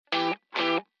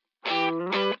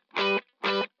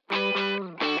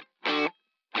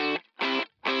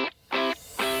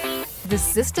The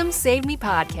System Saved Me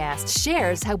podcast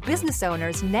shares how business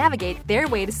owners navigate their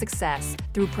way to success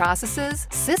through processes,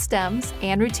 systems,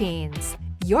 and routines.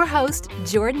 Your host,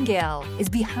 Jordan Gill, is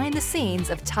behind the scenes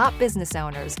of top business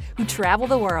owners who travel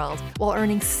the world while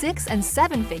earning 6 and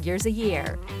 7 figures a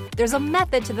year. There's a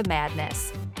method to the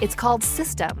madness. It's called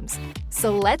systems.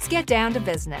 So let's get down to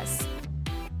business.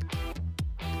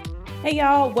 Hey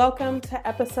y'all, welcome to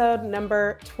episode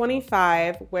number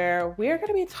 25, where we're going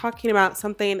to be talking about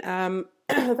something that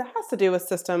has to do with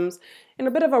systems in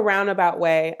a bit of a roundabout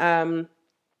way.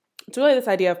 It's really this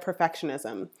idea of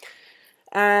perfectionism.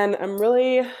 And I'm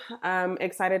really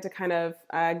excited to kind of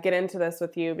get into this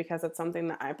with you because it's something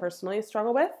that I personally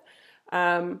struggle with.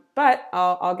 But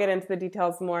I'll get into the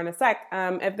details more in a sec.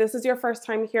 If this is your first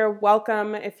time here,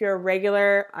 welcome. If you're a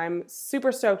regular, I'm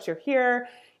super stoked you're here.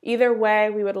 Either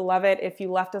way, we would love it if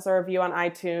you left us a review on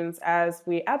iTunes, as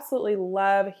we absolutely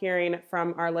love hearing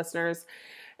from our listeners.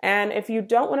 And if you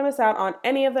don't want to miss out on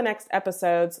any of the next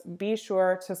episodes, be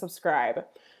sure to subscribe.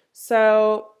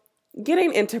 So,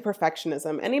 getting into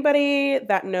perfectionism. Anybody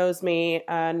that knows me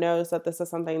knows that this is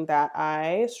something that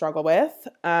I struggle with.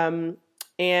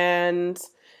 And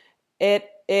it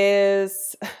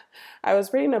is, I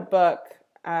was reading a book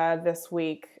this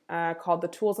week called The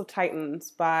Tools of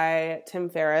Titans by Tim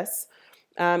Ferriss.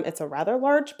 It's a rather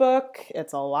large book.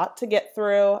 It's a lot to get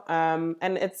through.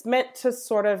 And it's meant to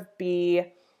sort of be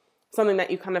something that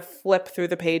you kind of flip through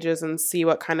the pages and see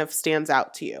what kind of stands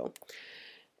out to you.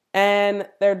 And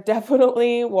there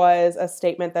definitely was a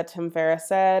statement that Tim Ferriss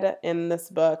said in this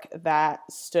book that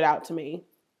stood out to me.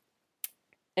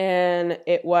 And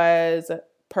it was,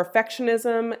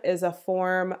 perfectionism is a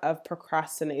form of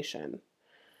procrastination.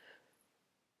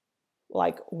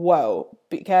 Like, whoa,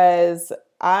 because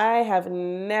I have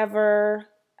never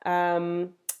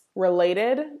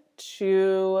related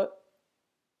to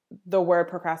the word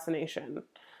procrastination.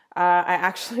 I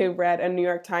actually read a New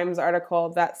York Times article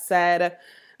that said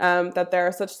that there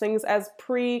are such things as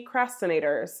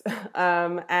precrastinators.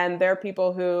 And they're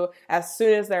people who, as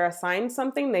soon as they're assigned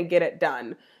something, they get it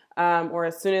done. Or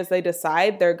as soon as they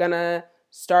decide they're going to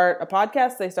start a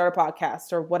podcast, they start a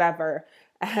podcast or whatever.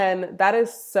 And that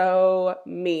is so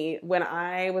me. When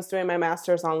I was doing my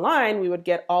master's online, we would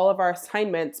get all of our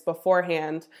assignments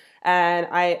beforehand. And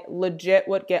I legit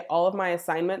would get all of my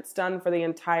assignments done for the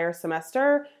entire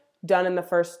semester done in the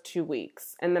first 2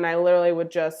 weeks. And then I literally would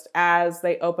just, as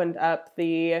they opened up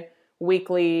the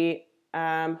weekly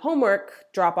homework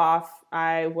drop off,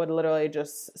 I would literally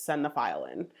just send the file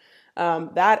in.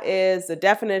 That is the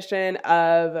definition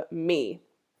of me.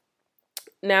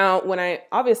 Now, when I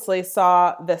obviously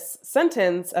saw this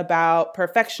sentence about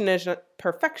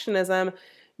perfectionism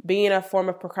being a form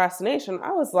of procrastination,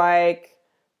 I was like,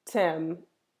 Tim,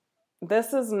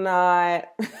 this is not,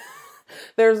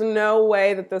 there's no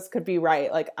way that this could be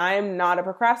right. Like, I'm not a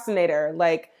procrastinator.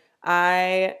 Like,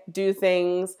 I do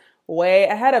things way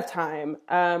ahead of time.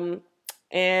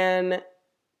 And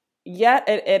yet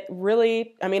it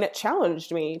really, it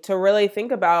challenged me to really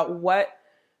think about what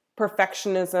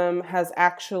perfectionism has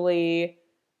actually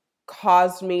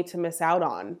caused me to miss out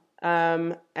on.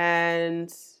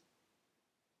 And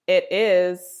it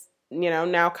is,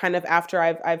 now kind of after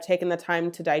I've taken the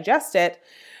time to digest it,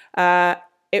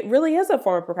 it really is a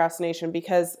form of procrastination,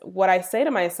 because what I say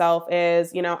to myself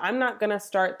is, I'm not going to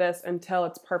start this until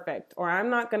it's perfect, or I'm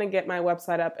not going to get my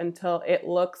website up until it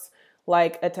looks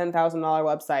like a $10,000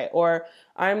 website, or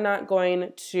I'm not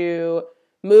going to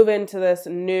move into this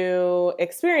new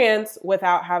experience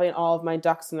without having all of my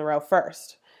ducks in a row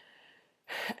first.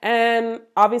 And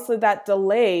obviously that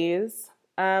delays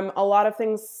a lot of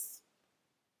things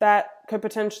that could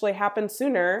potentially happen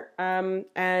sooner,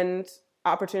 and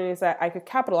opportunities that I could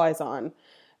capitalize on.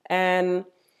 And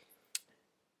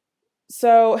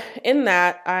so in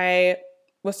that, I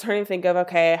was starting to think of,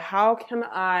 okay, how can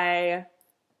I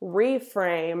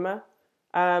reframe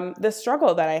the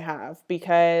struggle that I have?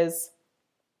 Because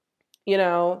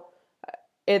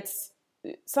it's,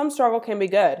 some struggle can be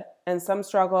good and some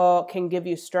struggle can give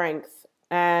you strength.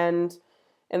 And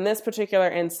in this particular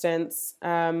instance,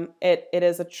 it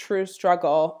is a true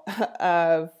struggle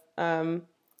of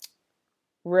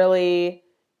really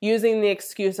using the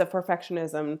excuse of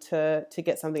perfectionism to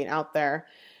get something out there.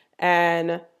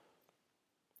 And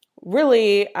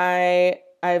really,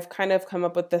 I've kind of come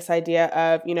up with this idea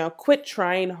of, quit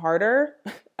trying harder,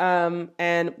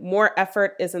 and more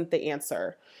effort isn't the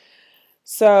answer.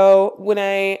 So when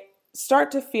I start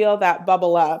to feel that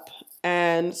bubble up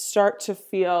and start to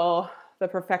feel the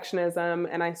perfectionism,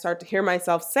 and I start to hear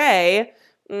myself say,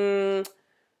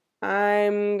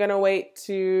 I'm going to wait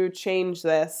to change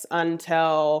this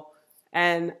until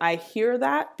And I hear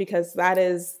that because that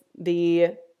is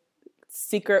the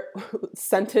secret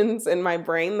sentence in my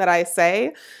brain that I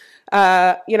say.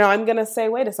 I'm going to say,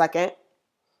 wait a second.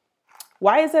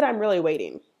 Why is it I'm really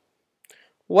waiting?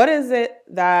 What is it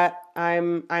that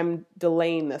I'm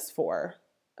delaying this for?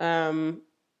 And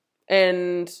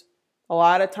a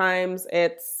lot of times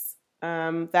it's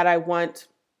that I want,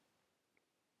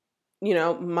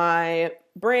 my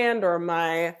brand or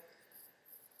my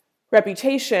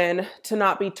reputation to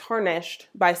not be tarnished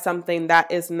by something that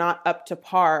is not up to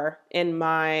par for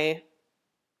my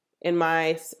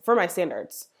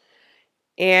standards.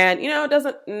 And, it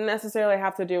doesn't necessarily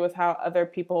have to do with how other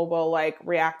people will like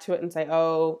react to it and say,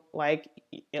 oh, like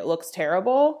it looks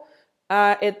terrible.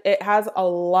 It has a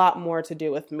lot more to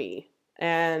do with me.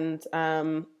 And,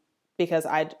 because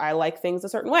I like things a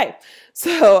certain way.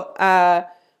 So,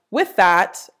 with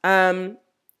that,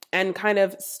 and kind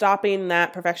of stopping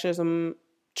that perfectionism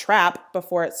trap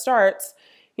before it starts,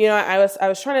 I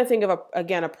was trying to think of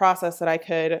a process that I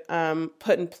could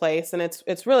put in place, and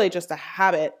it's really just a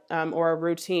habit or a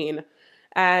routine.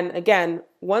 And again,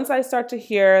 once I start to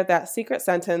hear that secret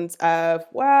sentence of,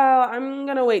 well, I'm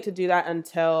gonna wait to do that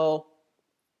until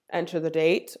enter the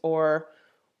date, or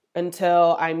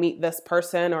until I meet this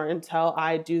person, or until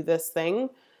I do this thing,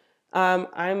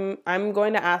 I'm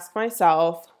going to ask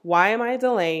myself, why am I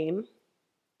delaying?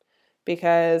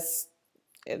 Because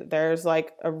there's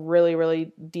like a really,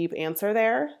 really deep answer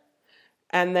there.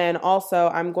 And then also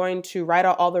I'm going to write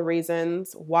out all the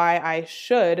reasons why I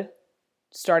should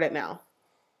start it now.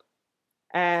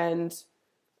 And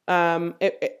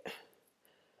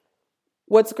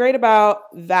what's great about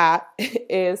that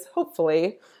is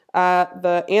hopefully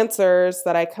the answers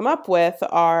that I come up with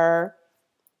are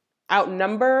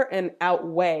outnumber and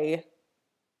outweigh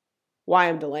why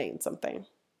I'm delaying something.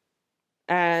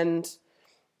 And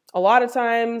a lot of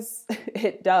times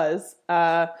it does.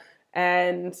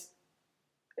 And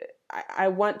I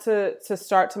want to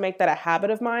start to make that a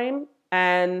habit of mine.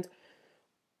 And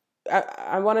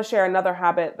I want to share another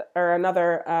habit or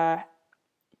another,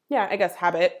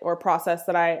 habit or process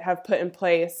that I have put in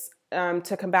place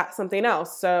to combat something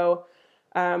else. So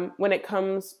when it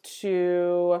comes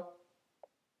to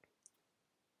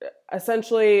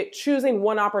essentially choosing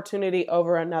one opportunity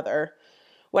over another,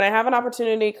 when I have an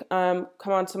opportunity come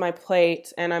onto my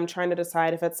plate and I'm trying to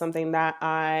decide if it's something that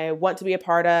I want to be a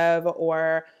part of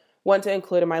or want to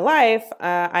include in my life,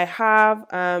 I have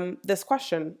this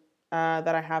question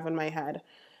that I have in my head.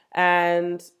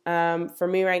 And for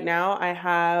me right now, I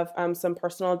have some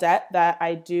personal debt that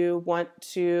I do want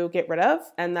to get rid of,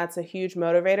 and that's a huge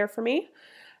motivator for me.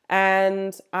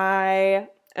 And I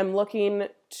am looking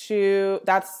to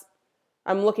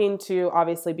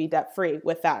obviously be debt free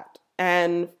with that.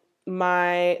 And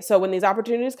so when these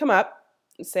opportunities come up,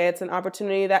 say it's an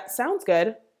opportunity that sounds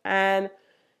good, and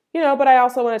but I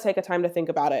also want to take a time to think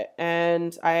about it.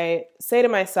 And I say to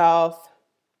myself,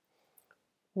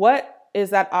 what is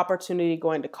that opportunity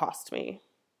going to cost me?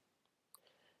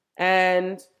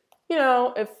 And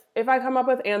if I come up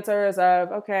with answers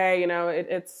of, okay,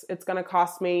 it's going to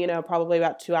cost me, probably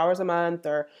about 2 hours a month,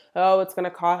 or, oh, it's going to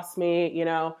cost me,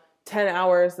 10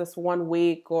 hours this 1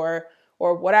 week, or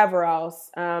whatever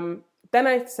else. Then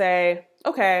I say,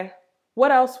 okay,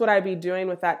 what else would I be doing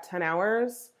with that 10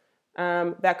 hours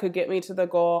that could get me to the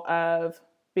goal of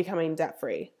becoming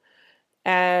debt-free?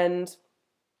 And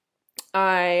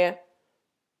I,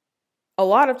 a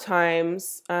lot of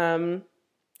times, come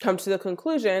to the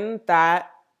conclusion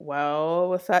that, well,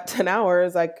 with that 10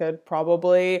 hours, I could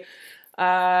probably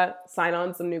sign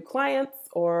on some new clients,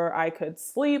 or I could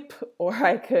sleep, or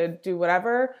I could do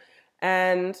whatever.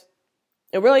 And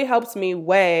it really helps me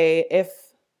weigh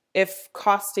if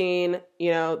costing,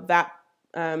 that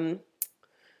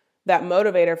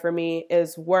motivator for me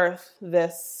is worth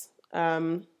this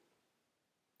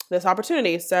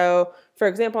opportunity. So, for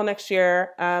example, next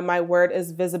year, my word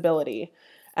is visibility,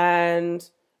 and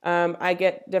I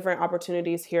get different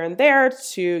opportunities here and there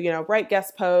to, write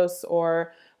guest posts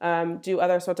or do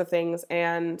other sorts of things,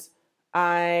 and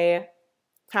I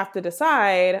have to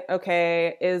decide,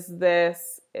 okay,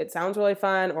 it sounds really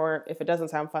fun, or if it doesn't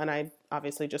sound fun, I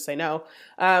obviously just say no.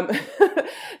 But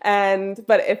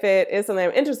if it is something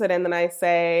I'm interested in, then I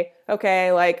say, okay,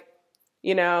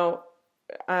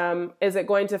 is it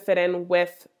going to fit in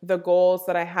with the goals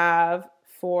that I have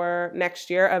for next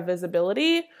year of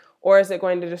visibility, or is it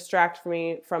going to distract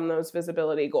me from those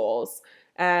visibility goals?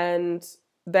 And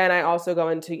then I also go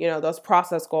into, those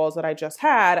process goals that I just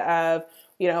had of,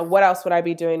 what else would I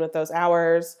be doing with those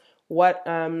hours? What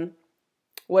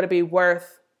would it be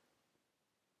worth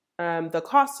the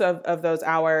cost of those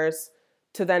hours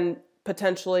to then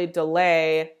potentially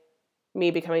delay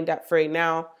me becoming debt-free.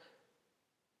 Now,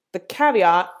 the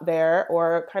caveat there,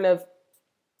 or kind of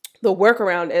the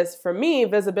workaround, is for me,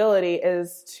 visibility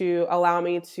is to allow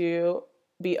me to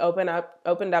be opened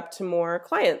up to more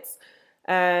clients.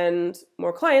 And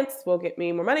more clients will get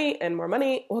me more money, and more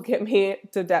money will get me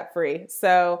to debt-free.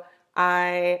 So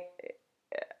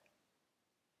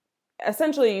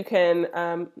essentially you can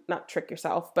not trick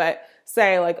yourself, but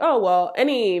say like, oh, well,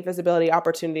 any visibility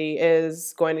opportunity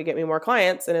is going to get me more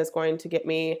clients and is going to get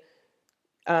me,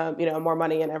 more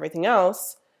money and everything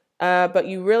else. But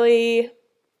you really,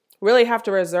 really have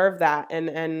to reserve that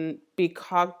and be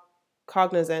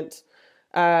cognizant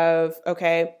of,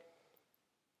 okay,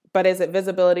 but is it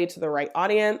visibility to the right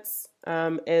audience?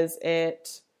 Is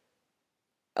it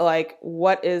like,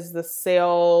 what is the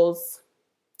sales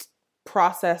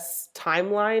process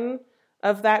timeline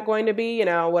of that going to be?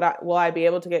 Will I be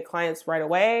able to get clients right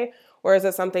away? Or is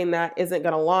it something that isn't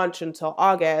going to launch until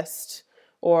August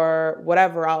or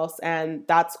whatever else? And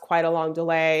that's quite a long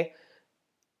delay,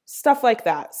 stuff like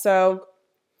that. So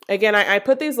again, I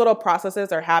put these little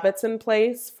processes or habits in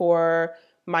place for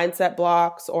mindset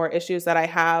blocks or issues that I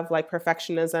have, like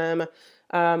perfectionism,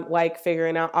 like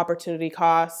figuring out opportunity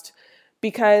cost,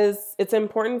 because it's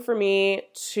important for me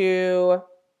to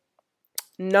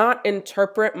not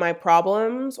interpret my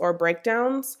problems or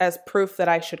breakdowns as proof that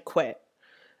I should quit.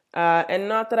 And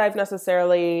not that I've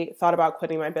necessarily thought about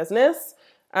quitting my business,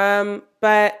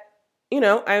 but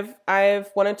I've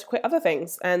wanted to quit other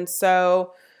things. And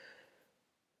so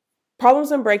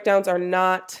problems and breakdowns are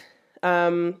not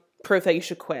proof that you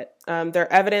should quit.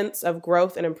 They're evidence of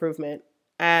growth and improvement.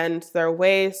 And they're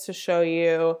ways to show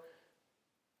you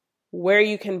where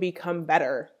you can become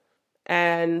better.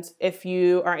 And if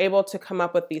you are able to come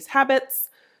up with these habits,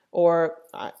 or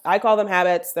I call them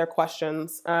habits, they're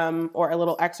questions, or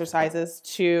little exercises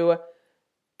to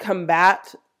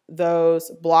combat those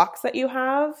blocks that you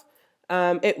have,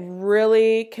 it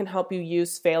really can help you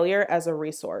use failure as a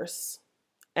resource.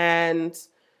 And,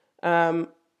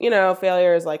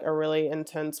 failure is like a really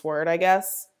intense word, I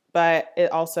guess, but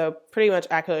it also pretty much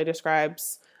accurately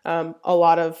describes a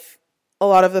lot of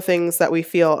the things that we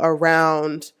feel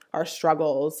around our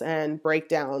struggles and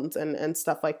breakdowns and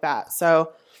stuff like that.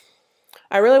 So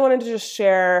I really wanted to just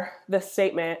share this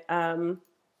statement of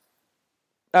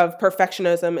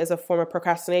perfectionism is a form of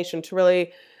procrastination to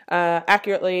really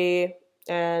accurately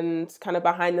and kind of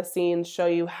behind the scenes show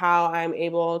you how I'm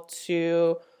able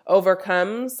to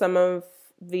overcome some of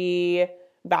the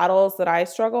battles that I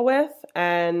struggle with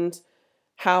and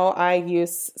how I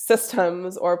use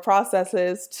systems or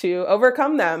processes to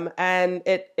overcome them. And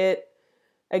it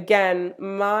again,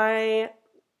 my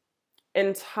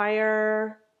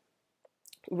entire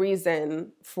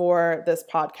reason for this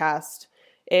podcast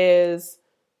is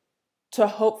to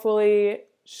hopefully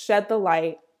shed the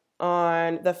light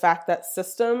on the fact that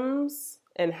systems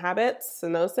and habits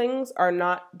and those things are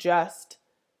not just,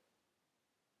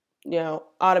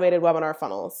 automated webinar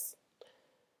funnels.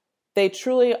 They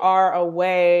truly are a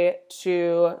way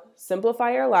to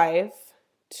simplify your life,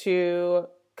 to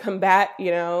combat,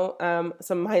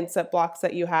 some mindset blocks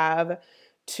that you have,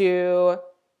 to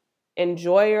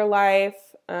enjoy your life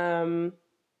in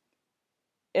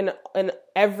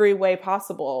every way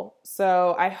possible.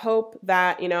 So I hope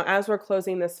that, as we're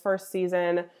closing this first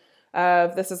season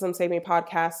of the Systems Save Me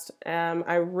podcast,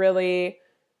 I really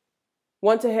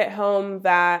want to hit home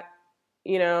that,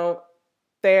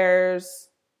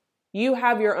 you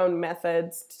have your own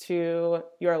methods to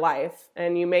your life,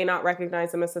 and you may not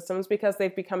recognize them as systems because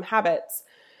they've become habits.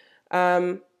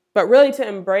 But really to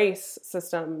embrace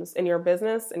systems in your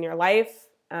business, in your life,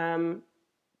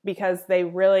 because they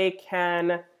really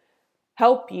can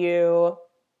help you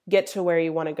get to where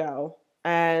you want to go.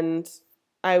 And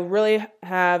I really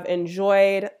have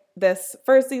enjoyed this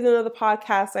first season of the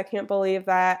podcast. I can't believe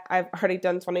that I've already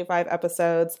done 25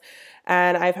 episodes,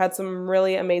 and I've had some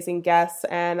really amazing guests,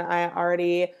 and I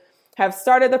already have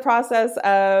started the process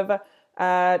of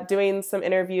doing some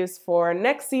interviews for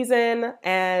next season.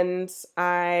 And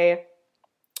I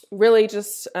really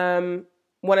just want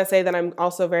to say that I'm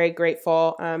also very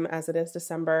grateful, as it is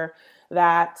December,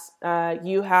 that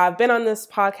you have been on this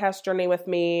podcast journey with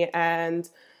me and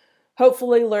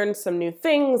hopefully learned some new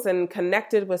things and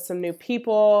connected with some new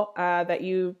people that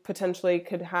you potentially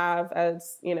could have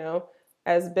as,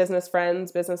 as business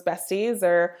friends, business besties,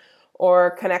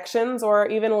 or connections, or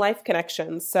even life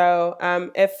connections. So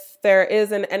if there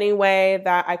is in any way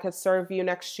that I could serve you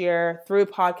next year through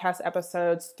podcast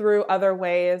episodes, through other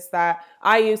ways that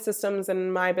I use systems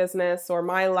in my business or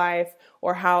my life,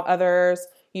 or how others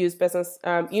use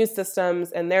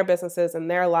systems in their businesses and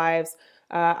their lives,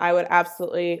 I would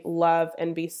absolutely love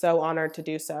and be so honored to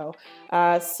do so.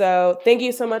 So thank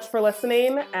you so much for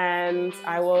listening, and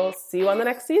I will see you on the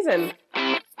next season.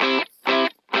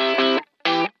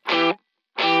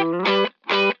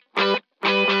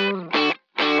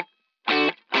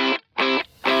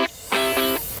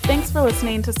 Thanks for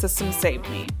listening to Systems Saved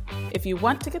Me. If you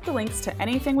want to get the links to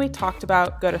anything we talked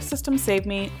about, go to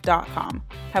systemsaveme.com.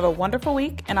 Have a wonderful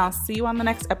week, and I'll see you on the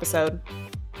next episode.